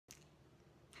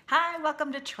Hi,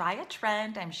 welcome to Try a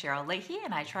Trend. I'm Cheryl Leahy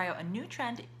and I try out a new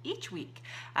trend each week.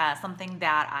 Something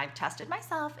that I've tested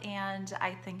myself and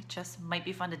I think just might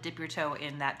be fun to dip your toe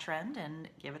in that trend and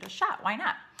give it a shot. Why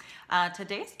not?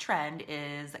 Today's trend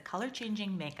is color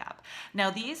changing makeup. Now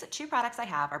these two products I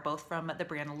have are both from the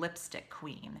brand Lipstick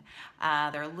Queen.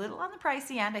 They're a little on the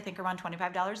pricey end, I think around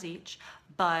 $25 each,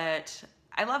 but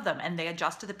I love them and they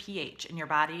adjust to the pH in your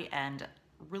body and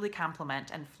really complement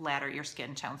and flatter your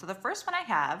skin tone. So the first one I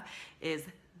have is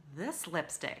this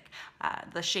lipstick.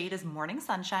 The shade is Morning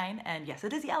Sunshine, and yes,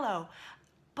 it is yellow,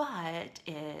 but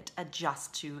it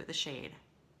adjusts to the shade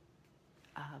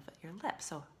of your lips.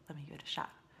 So let me give it a shot.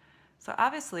 So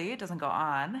obviously it doesn't go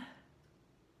on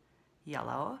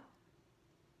yellow,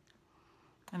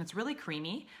 and it's really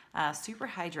creamy, super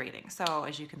hydrating. So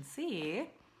as you can see,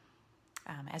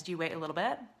 as you wait a little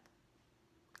bit,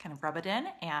 kind of rub it in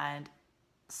and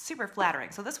super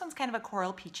flattering. So this one's kind of a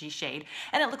coral peachy shade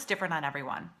and it looks different on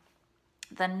everyone.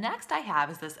 The next I have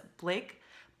is this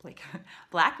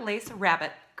Black Lace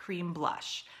Rabbit Cream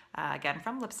Blush, again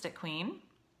from Lipstick Queen.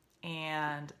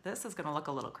 And this is gonna look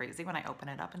a little crazy when I open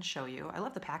it up and show you. I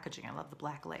love the packaging, I love the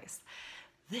black lace.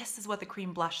 This is what the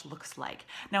cream blush looks like.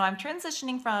 Now I'm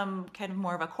transitioning from kind of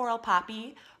more of a coral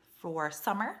poppy for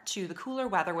summer to the cooler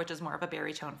weather, which is more of a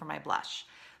berry tone for my blush.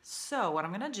 So what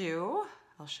I'm gonna do,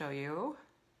 I'll show you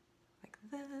like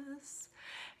this,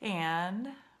 and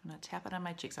I'm gonna tap it on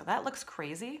my cheek. So that looks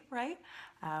crazy, right?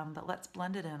 But let's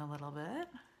blend it in a little bit.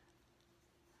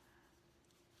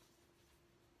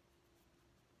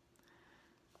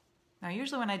 Now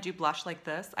usually when I do blush like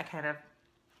this, I kind of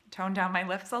tone down my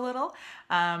lips a little.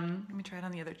 Let me try it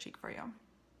on the other cheek for you.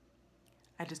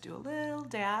 I just do a little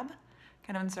dab,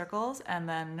 kind of in circles, and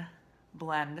then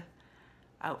blend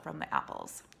out from the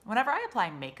apples. Whenever I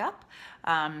apply makeup,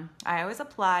 I always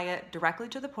apply it directly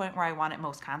to the point where I want it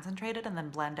most concentrated and then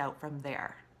blend out from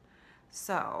there.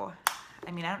 So,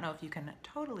 I mean, I don't know if you can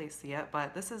totally see it,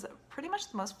 but this is pretty much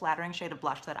the most flattering shade of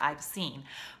blush that I've seen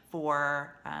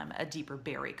for a deeper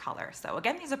berry color. So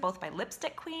again, these are both by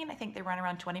Lipstick Queen. I think they run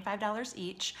around $25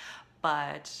 each,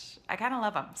 but I kind of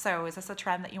love them. So is this a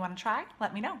trend that you want to try?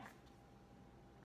 Let me know.